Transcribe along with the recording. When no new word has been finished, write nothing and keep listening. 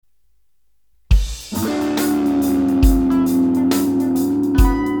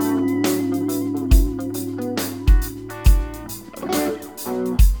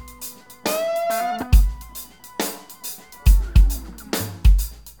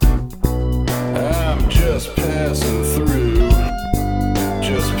I'm just passing through.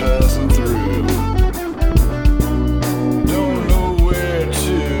 Just passing through. Don't know where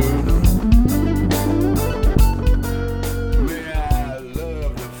to. May I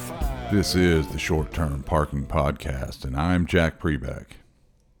love the fire. This is the Short Term Parking Podcast, and I'm Jack Prebeck.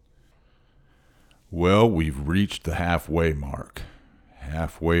 Well, we've reached the halfway mark.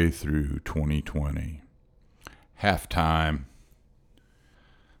 Halfway through 2020. Halftime.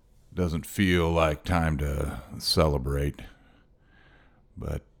 Doesn't feel like time to celebrate,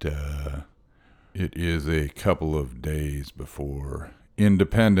 but it is a couple of days before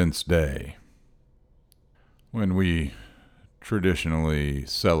Independence Day, when we traditionally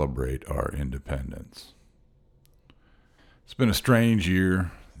celebrate our independence. It's been a strange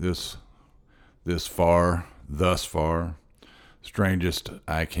year thus far, strangest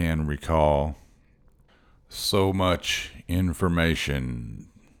I can recall. So much information,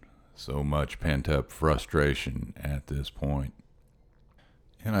 so much pent-up frustration at this point.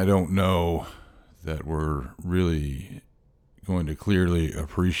 And I don't know that we're really going to clearly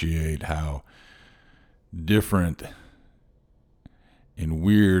appreciate how different and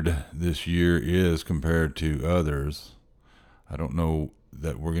weird this year is compared to others. I don't know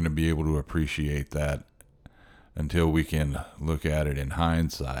that we're going to be able to appreciate that until we can look at it in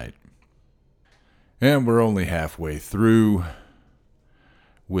hindsight. And we're only halfway through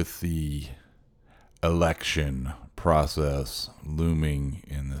with the election process looming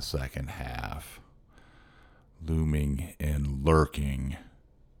in the second half. Looming and lurking.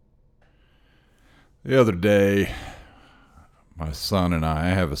 The other day, my son and I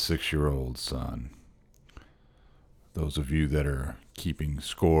have a 6-year-old son. Those of you that are keeping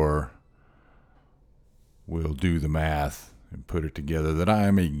score will do the math and put it together that I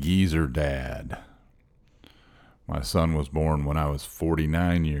am a geezer dad. My son was born when I was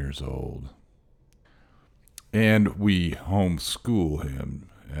 49 years old. And we homeschool him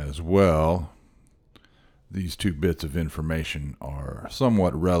as well. These two bits of information are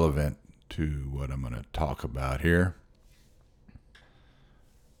somewhat relevant to what I'm going to talk about here.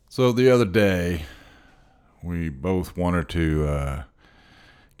 So the other day, we both wanted to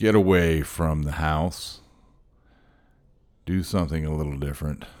get away from the house, do something a little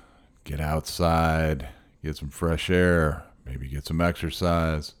different, get outside, get some fresh air, maybe get some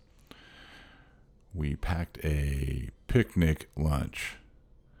exercise. We packed a picnic lunch,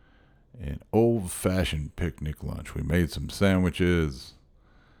 an old-fashioned picnic lunch. We made some sandwiches,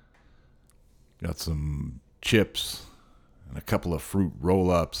 got some chips, and a couple of fruit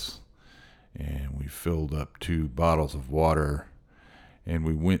roll-ups, and we filled up 2 bottles of water, and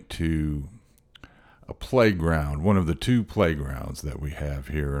we went to a playground, one of the 2 playgrounds that we have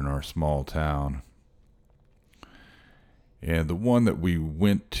here in our small town. And the one that we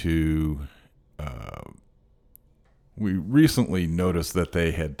went to, we recently noticed that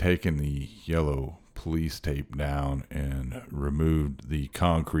they had taken the yellow police tape down and removed the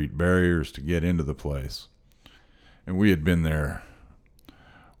concrete barriers to get into the place. And we had been there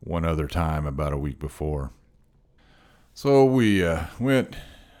one other time about a week before. So we went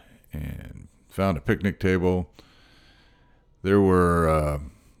and found a picnic table. There were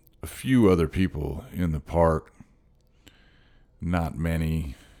a few other people in the park, not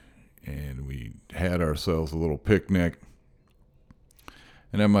many, and we had ourselves a little picnic.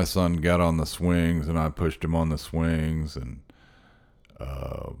 And then my son got on the swings, and I pushed him on the swings, and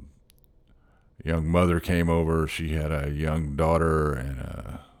a young mother came over. She had a young daughter and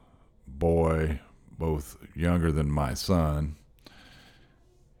a boy, both younger than my son,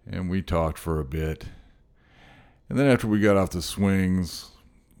 and we talked for a bit. And then after we got off the swings,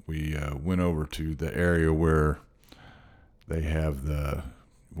 we went over to the area where they have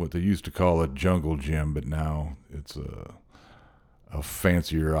what they used to call a jungle gym, but now it's a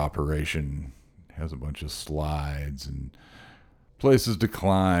fancier operation. It has a bunch of slides and places to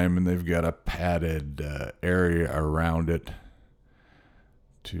climb, and they've got a padded area around it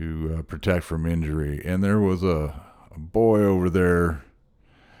to protect from injury. And there was a boy over there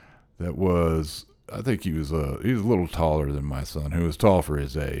that was, I think he was a little taller than my son, who was tall for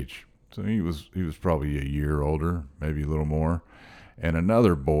his age. So he was probably a year older, maybe a little more, and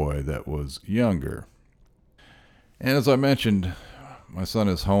another boy that was younger. And as I mentioned, my son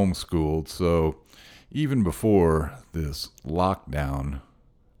is homeschooled, so even before this lockdown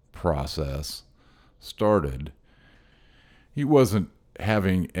process started, he wasn't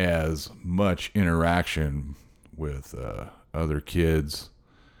having as much interaction with other kids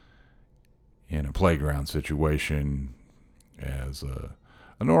in a playground situation as a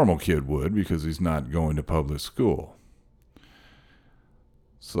normal kid would, because he's not going to public school.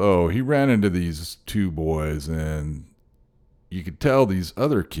 So he ran into these two boys, and you could tell these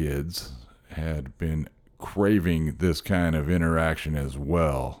other kids had been craving this kind of interaction as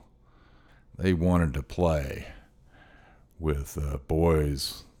well. They wanted to play with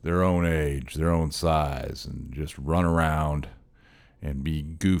boys their own age, their own size, and just run around and be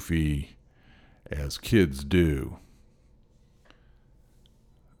goofy as kids do.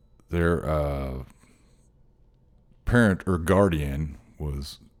 Their parent or guardian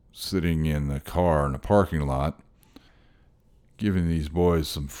was sitting in the car in the parking lot, giving these boys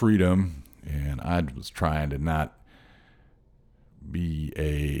some freedom, and I was trying to not be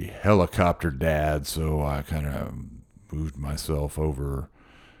a helicopter dad, so I kind of moved myself over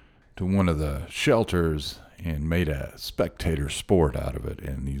to one of the shelters and made a spectator sport out of it,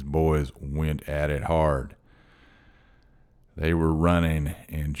 and these boys went at it hard. They were running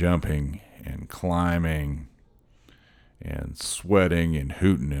and jumping and climbing and sweating and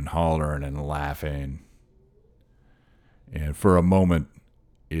hooting and hollering and laughing. And for a moment,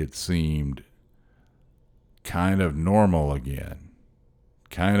 it seemed kind of normal again,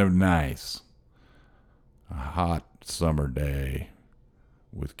 kind of nice. A hot summer day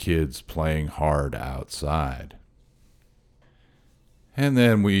with kids playing hard outside. And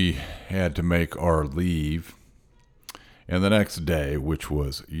then we had to make our leave. And the next day, which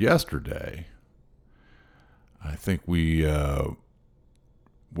was yesterday, I think we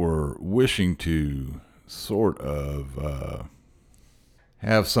were wishing to sort of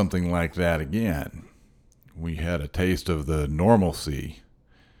have something like that again. We had a taste of the normalcy,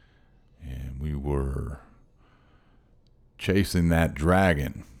 and we were chasing that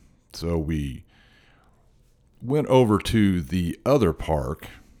dragon. So we went over to the other park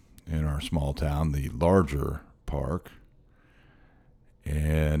in our small town, the larger park,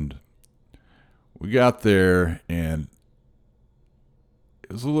 and we got there, and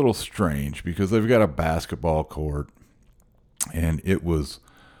it was a little strange because they've got a basketball court, and it was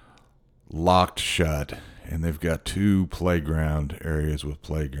locked shut, and they've got two playground areas with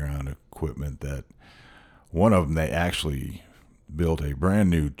playground equipment that one of them they actually built a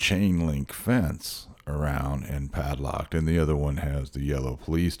brand new chain link fence around and padlocked, and the other one has the yellow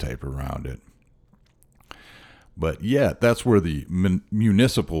police tape around it. But yet, that's where the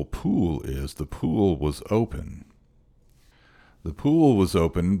municipal pool is. The pool was open. The pool was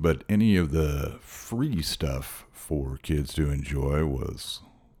open, but any of the free stuff for kids to enjoy was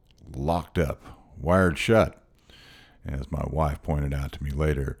locked up, wired shut. As my wife pointed out to me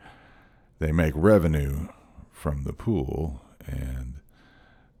later, they make revenue from the pool, and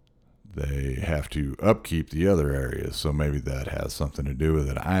they have to upkeep the other areas, so maybe that has something to do with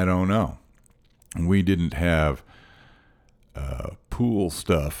it. I don't know. We didn't have pool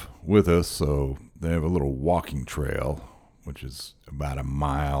stuff with us, so they have a little walking trail, which is about a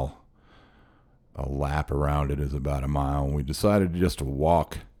mile. A lap around it is about a mile. And we decided just to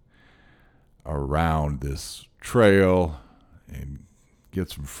walk around this trail and get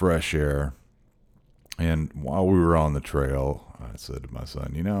some fresh air. And while we were on the trail, I said to my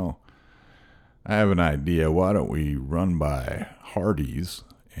son, I have an idea. Why don't we run by Hardee's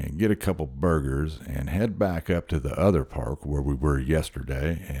and get a couple burgers and head back up to the other park where we were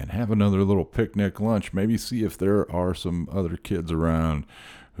yesterday and have another little picnic lunch. Maybe see if there are some other kids around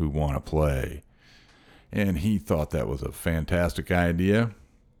who want to play. And he thought that was a fantastic idea.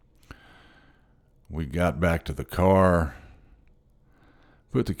 We got back to the car,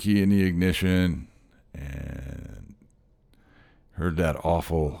 put the key in the ignition, and heard that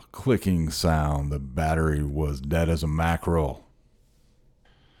awful clicking sound. The battery was dead as a mackerel.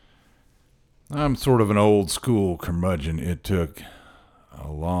 I'm sort of an old school curmudgeon. It took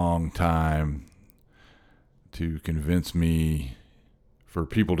a long time for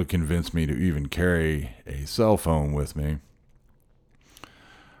people to convince me to even carry a cell phone with me.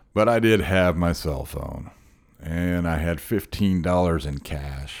 But I did have my cell phone, and I had $15 in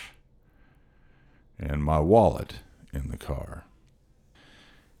cash and my wallet in the car.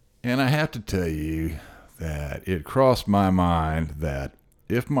 And I have to tell you that it crossed my mind that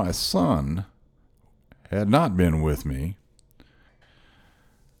if my son had not been with me,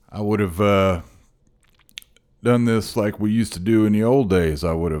 I would have done this like we used to do in the old days.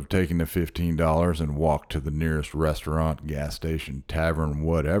 I would have taken the $15 and walked to the nearest restaurant, gas station, tavern,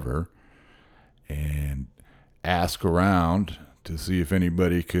 whatever, and ask around to see if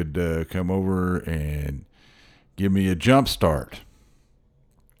anybody could come over and give me a jump start.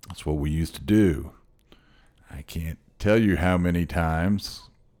 That's what we used to do. I can't tell you how many times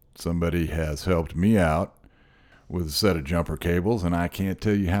somebody has helped me out with a set of jumper cables, and I can't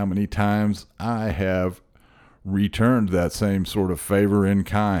tell you how many times I have returned that same sort of favor in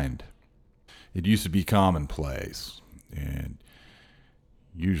kind. It used to be commonplace, and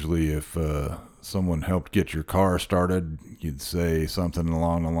usually if someone helped get your car started, you'd say something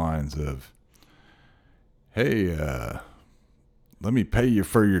along the lines of, "Hey, let me pay you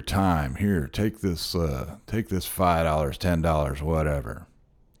for your time. Here, take this $5, $10, whatever."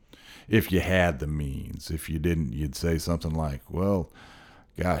 If you had the means. If you didn't, you'd say something like, "Well,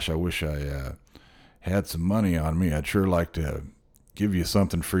 gosh, I wish I had some money on me. I'd sure like to give you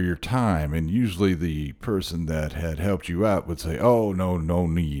something for your time." And usually the person that had helped you out would say, "Oh, no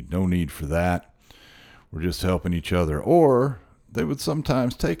need for that. We're just helping each other." Or they would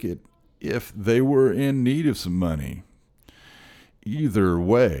sometimes take it if they were in need of some money. Either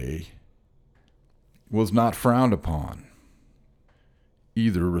way was not frowned upon.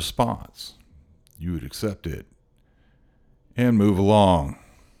 Either response, you would accept it and move along.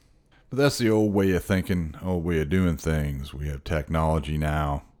 But that's the old way of thinking, old way of doing things. We have technology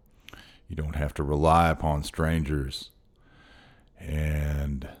now. You don't have to rely upon strangers.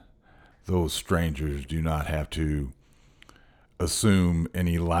 And those strangers do not have to assume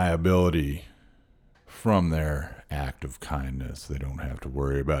any liability from their act of kindness. They don't have to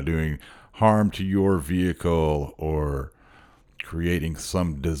worry about doing harm to your vehicle or creating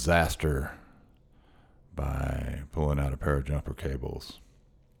some disaster by pulling out a pair of jumper cables.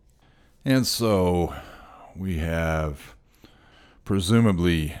 And so we have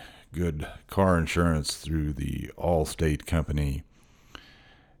presumably good car insurance through the Allstate company.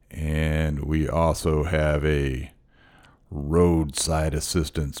 And we also have a roadside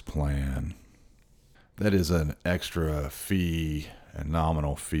assistance plan. That is an extra fee, a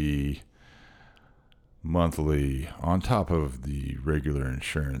nominal fee, monthly on top of the regular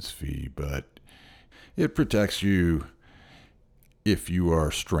insurance fee, but it protects you if you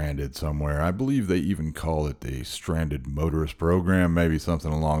are stranded somewhere. I believe they even call it the stranded motorist program, maybe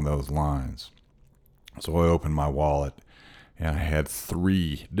something along those lines. So I opened my wallet and I had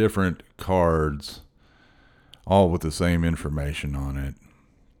 3 different cards, all with the same information on it,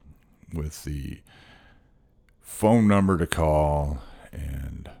 with the phone number to call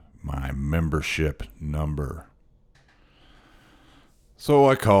and my membership number. So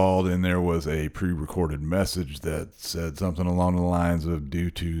I called, and there was a pre-recorded message that said something along the lines of, due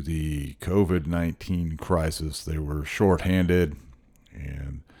to the COVID-19 crisis, they were shorthanded,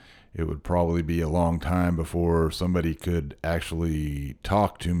 and it would probably be a long time before somebody could actually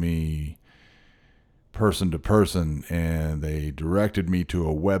talk to me person to person, and they directed me to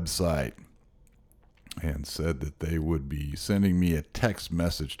a website and said that they would be sending me a text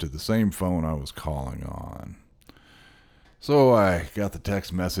message to the same phone I was calling on. So I got the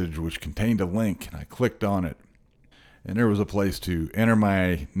text message, which contained a link, and I clicked on it. And there was a place to enter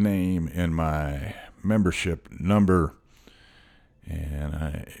my name and my membership number. And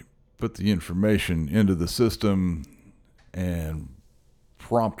I put the information into the system, and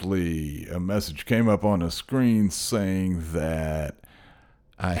promptly a message came up on the screen saying that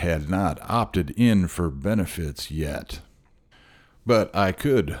I had not opted in for benefits yet. But I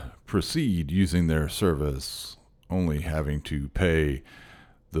could proceed using their service, only having to pay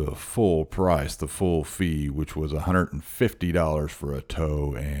the full price, the full fee, which was $150 for a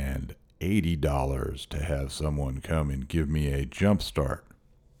tow and $80 to have someone come and give me a jump start.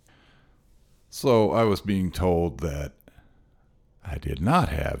 So I was being told that I did not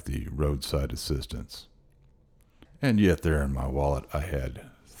have the roadside assistance. And yet there in my wallet I had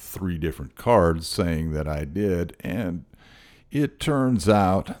 3 different cards saying that I did, and it turns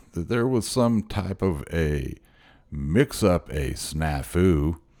out that there was some type of a mix-up, a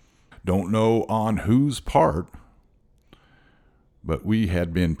snafu. Don't know on whose part, but we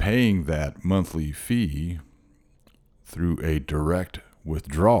had been paying that monthly fee through a direct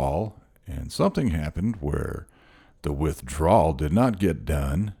withdrawal, and something happened where the withdrawal did not get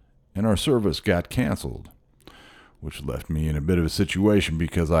done and our service got canceled, which left me in a bit of a situation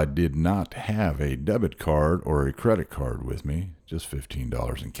because I did not have a debit card or a credit card with me, just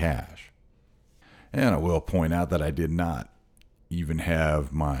 $15 in cash. And I will point out that I did not even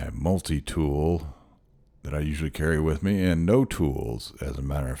have my multi-tool that I usually carry with me, and no tools, as a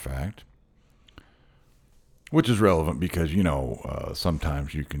matter of fact. Which is relevant because,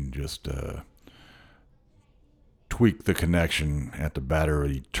 sometimes you can just tweak the connection at the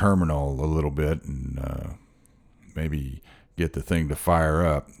battery terminal a little bit and maybe get the thing to fire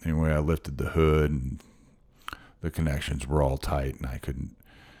up. Anyway, I lifted the hood and the connections were all tight, and I couldn't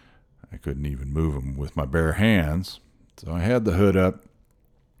even move them with my bare hands. So I had the hood up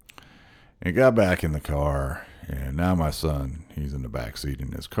and got back in the car. And now my son, he's in the back seat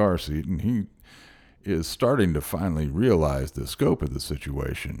in his car seat, and he is starting to finally realize the scope of the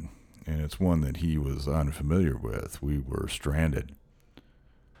situation, and it's one that he was unfamiliar with. We were stranded,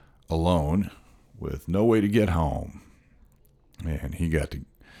 alone, with no way to get home, and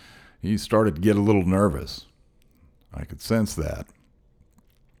he started to get a little nervous. I could sense that.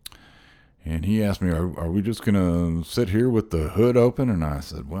 And he asked me, are we just going to sit here with the hood open? And I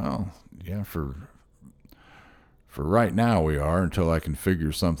said, well, yeah, for right now we are, until I can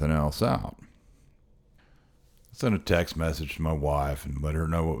figure something else out. I sent a text message to my wife and let her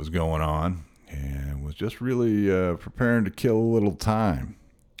know what was going on, and was just really preparing to kill a little time.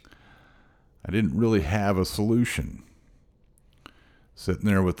 I didn't really have a solution. Sitting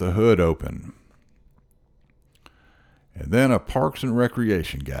there with the hood open. And then a Parks and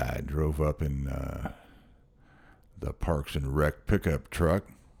Recreation guy drove up in the Parks and Rec pickup truck.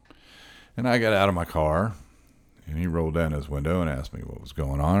 And I got out of my car, and he rolled down his window and asked me what was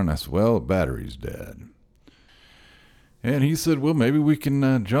going on. And I said, well, the battery's dead. And he said, well, maybe we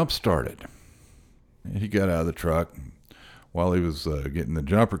can jump start it. And he got out of the truck. While he was getting the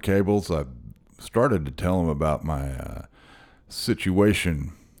jumper cables, I started to tell him about my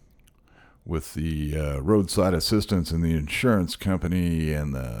situation with the roadside assistance and the insurance company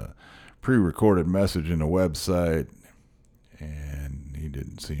and the pre-recorded message in the website, and he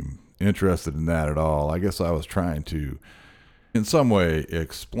didn't seem interested in that at all. I guess I was trying to, in some way,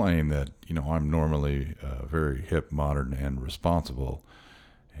 explain that, I'm normally very hip, modern, and responsible,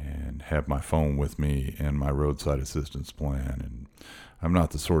 and have my phone with me and my roadside assistance plan, and I'm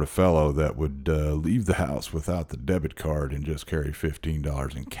not the sort of fellow that would leave the house without the debit card and just carry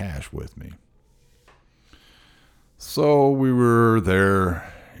 $15 in cash with me. So we were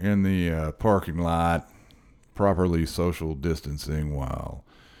there in the parking lot, properly social distancing, while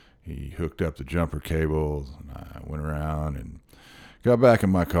he hooked up the jumper cables, and I went around and got back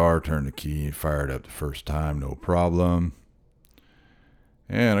in my car, turned the key, fired up the first time, no problem.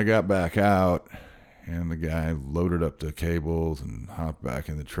 And I got back out, and the guy loaded up the cables and hopped back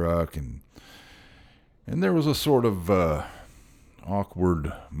in the truck, and there was a sort of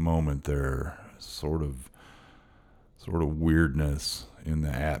awkward moment there, sort of weirdness in the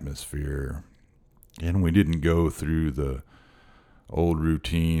atmosphere. And we didn't go through the old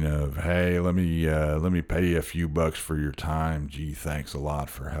routine of, hey, let me pay you a few bucks for your time. Gee, thanks a lot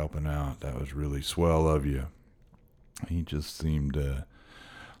for helping out. That was really swell of you. He just seemed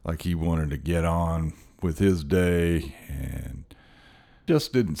like he wanted to get on with his day, and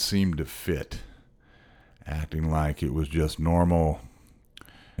just didn't seem to fit, acting like it was just normal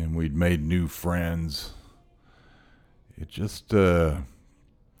and we'd made new friends. It just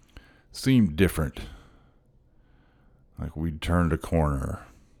seemed different, like we'd turned a corner.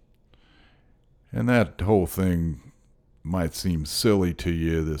 And that whole thing might seem silly to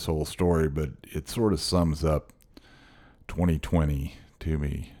you, this whole story, but it sort of sums up 2020 to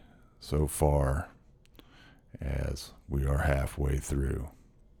me so far, as we are halfway through.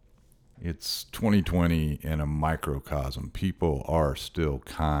 It's 2020 in a microcosm. People are still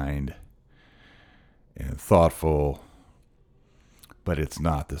kind and thoughtful, but it's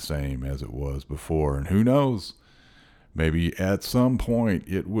not the same as it was before. And who knows, maybe at some point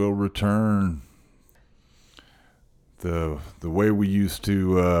it will return the way we used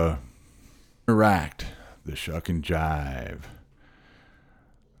to interact, the shuck and jive,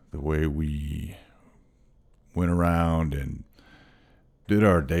 the way we went around and did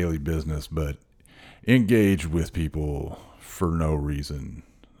our daily business, but engaged with people for no reason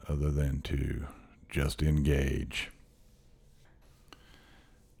other than to just engage.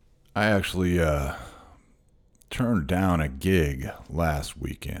 I actually turned down a gig last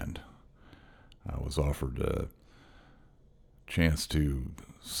weekend. I was offered a chance to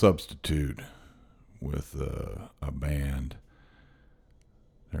substitute with a band.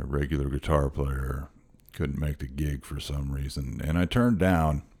 Their regular guitar player couldn't make the gig for some reason, and I turned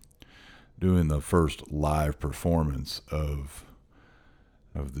down doing the first live performance of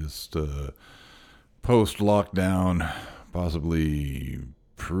this post-lockdown, possibly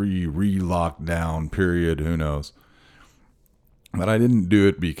pre-re-lockdown period, who knows. But I didn't do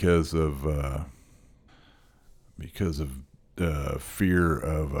it because of fear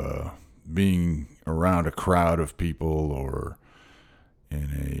of being around a crowd of people or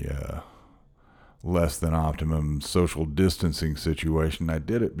in a less than optimum social distancing situation. I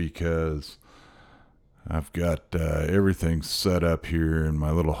did it because I've got everything set up here in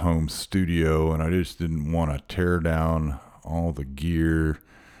my little home studio, and I just didn't want to tear down all the gear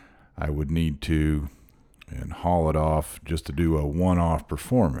I would need to and haul it off just to do a one-off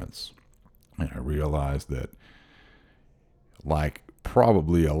performance. And I realized that, like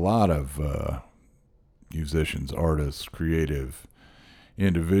probably a lot of musicians, artists, creative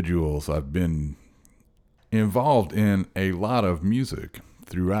individuals. I've been involved in a lot of music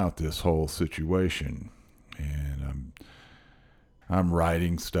throughout this whole situation, and I'm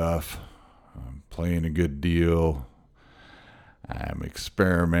writing stuff, I'm playing a good deal, I'm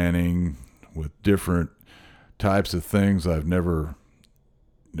experimenting with different types of things I've never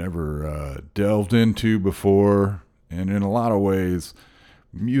delved into before, and in a lot of ways,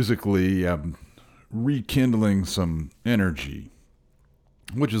 musically, I'm rekindling some energy,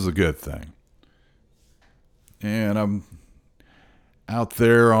 which is a good thing. And I'm out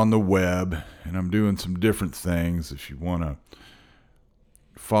there on the web, and I'm doing some different things. If you want to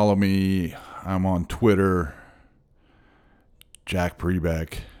follow me, I'm on Twitter, Jack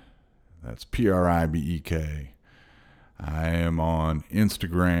Pribek. That's Pribek. I am on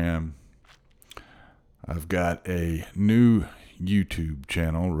Instagram. I've got a new YouTube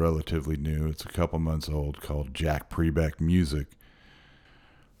channel, relatively new. It's a couple months old, called Jack Pribek Music,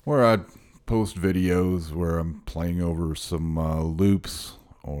 where I post videos where I'm playing over some loops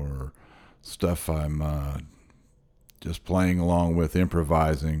or stuff I'm just playing along with,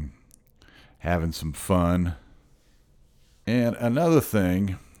 improvising, having some fun. And another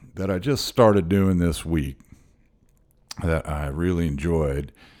thing that I just started doing this week that I really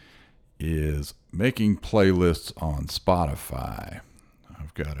enjoyed is making playlists on Spotify.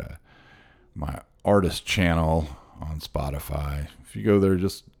 I've got my artist channel on Spotify. If you go there,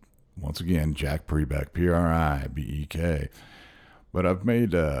 just once again, Jack Pribek, Pribek. But I've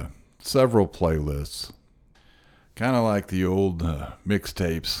made several playlists, kind of like the old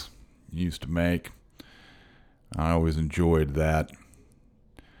mixtapes you used to make. I always enjoyed that.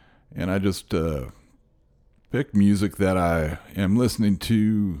 And I just pick music that I am listening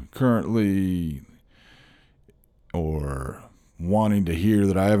to currently or wanting to hear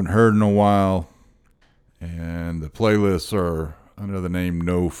that I haven't heard in a while. And the playlists are under the name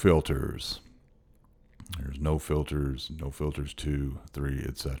No Filters. There's No Filters, No Filters 2, 3,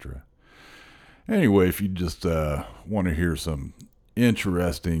 etc. Anyway, if you just want to hear some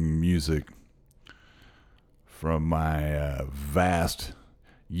interesting music from my vast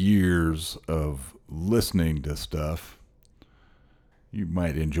years of listening to stuff, you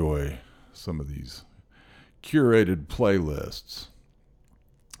might enjoy some of these curated playlists.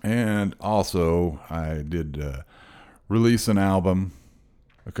 And also, I did release an album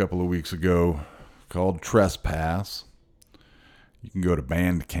a couple of weeks ago called Trespass. You can go to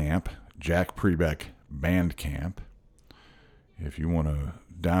Bandcamp, Jack Pribek Bandcamp, if you want to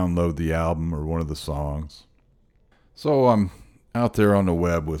download the album or one of the songs. So I'm out there on the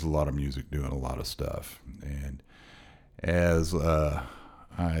web with a lot of music, doing a lot of stuff. And as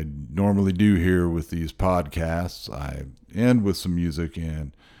I normally do here with these podcasts, I end with some music,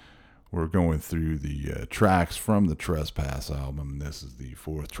 and we're going through the tracks from the Trespass album. This is the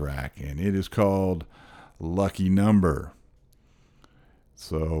 4th track, and it is called Lucky Number.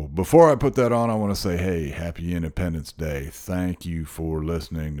 So before I put that on, I want to say, hey, happy Independence Day. Thank you for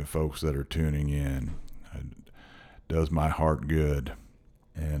listening to folks that are tuning in. Does my heart good,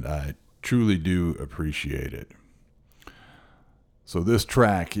 and I truly do appreciate it. So this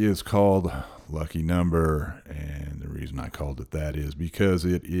track is called Lucky Number, and the reason I called it that is because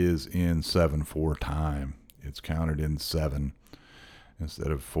it is in 7/4 time. It's counted in 7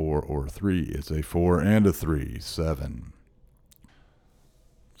 instead of 4 or 3. It's a 4 and a 3, 7.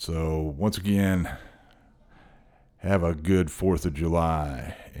 So once again, have a good 4th of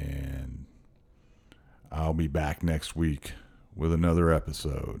July, and I'll be back next week with another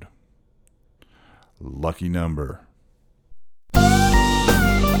episode. Lucky Number.